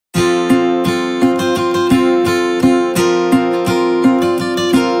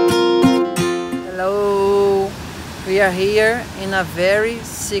are here in a very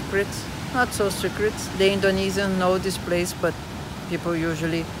secret, not so secret, the Indonesians know this place, but people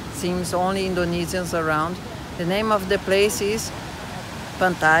usually seems only Indonesians around. The name of the place is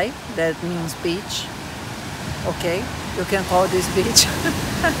Pantai, that means beach. Okay, you can call this beach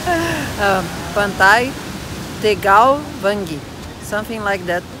Pantai, Tegal, Wangi, something like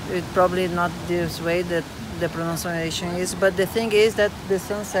that. It's probably not this way that the pronunciation is, but the thing is that the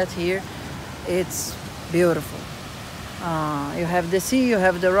sunset here, it's beautiful. You have the sea, you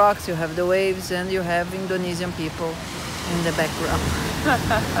have the rocks, you have the waves, and you have Indonesian people in the background.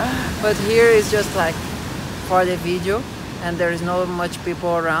 But here is just like for the video, and there is not much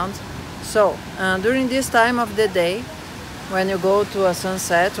people around. So during this time of the day, when you go to a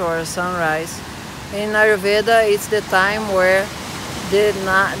sunset or a sunrise, in Ayurveda it's the time where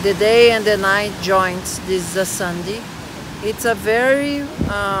the day and the night joins. This is a Sunday. It's a very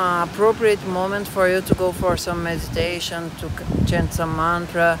appropriate moment for you to go for some meditation, to chant some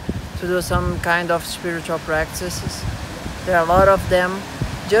mantra, to do some kind of spiritual practices. There are a lot of them.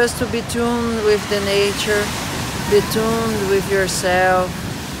 Just to be tuned with the nature, be tuned with yourself,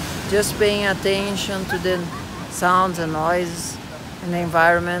 just paying attention to the sounds and noises in the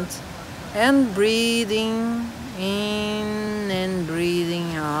environment, and breathing in and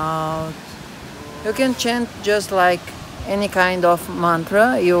breathing out. You can chant just like any kind of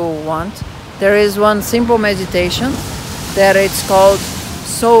mantra you want. There is one simple meditation that it's called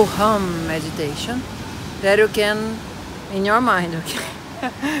Soham meditation that you can, in your mind, okay?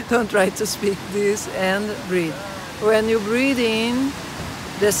 Don't try to speak this, and breathe. When you breathe in,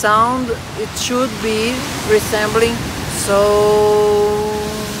 the sound, it should be resembling so,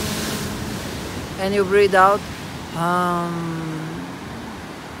 and you breathe out.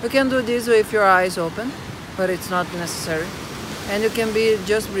 You can do this with your eyes open, but it's not necessary. And you can be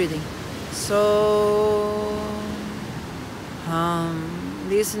just breathing. So,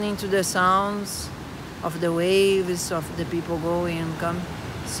 listening to the sounds of the waves, of the people going and coming.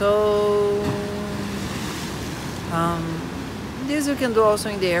 So, this you can do also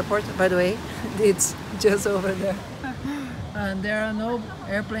in the airport, by the way. It's just over there. There are no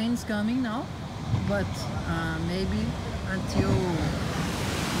airplanes coming now, but maybe until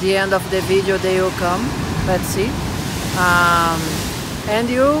the end of the video they will come. Let's see. And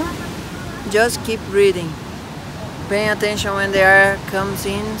you just keep breathing, paying attention when the air comes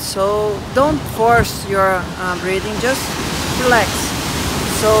in. So don't force your breathing, just relax.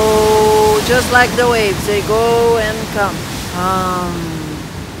 So just like the waves, they go and come.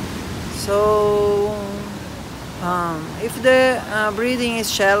 If the breathing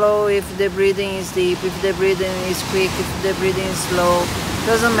is shallow, if the breathing is deep, if the breathing is quick, if the breathing is slow,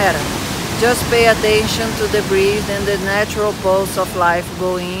 doesn't matter. Just pay attention to the breath and the natural pulse of life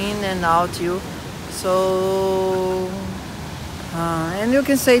going in and out you. So, and you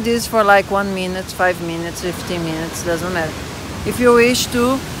can say this for like 1 minute, 5 minutes, 15 minutes, doesn't matter. If you wish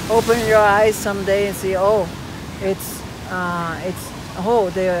to open your eyes someday and see, oh, oh,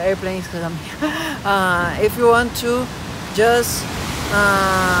 the airplane is coming. If you want to just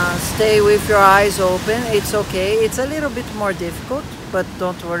stay with your eyes open, it's okay. It's a little bit more difficult, but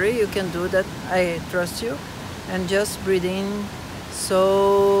don't worry, you can do that. I trust you. And just breathe in.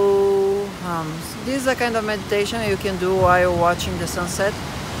 So this is a kind of meditation you can do while watching the sunset.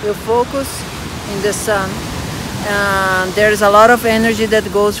 You focus in the sun. There's a lot of energy that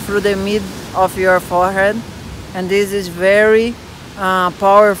goes through the mid of your forehead, and this is very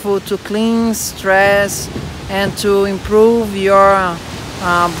powerful to clean stress and to improve your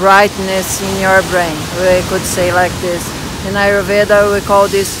brightness in your brain. We could say like this. In Ayurveda we call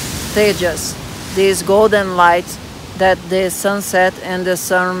this Tejas, this golden light that the sunset and the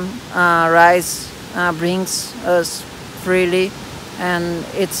sunrise brings us freely, and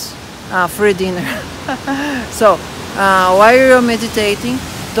it's free dinner. So while you're meditating,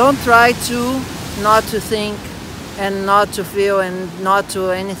 don't try to not to think and not to feel and not to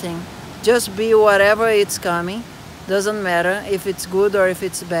anything. Just be whatever it's coming. Doesn't matter if it's good or if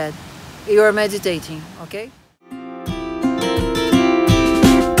it's bad. You're meditating, okay?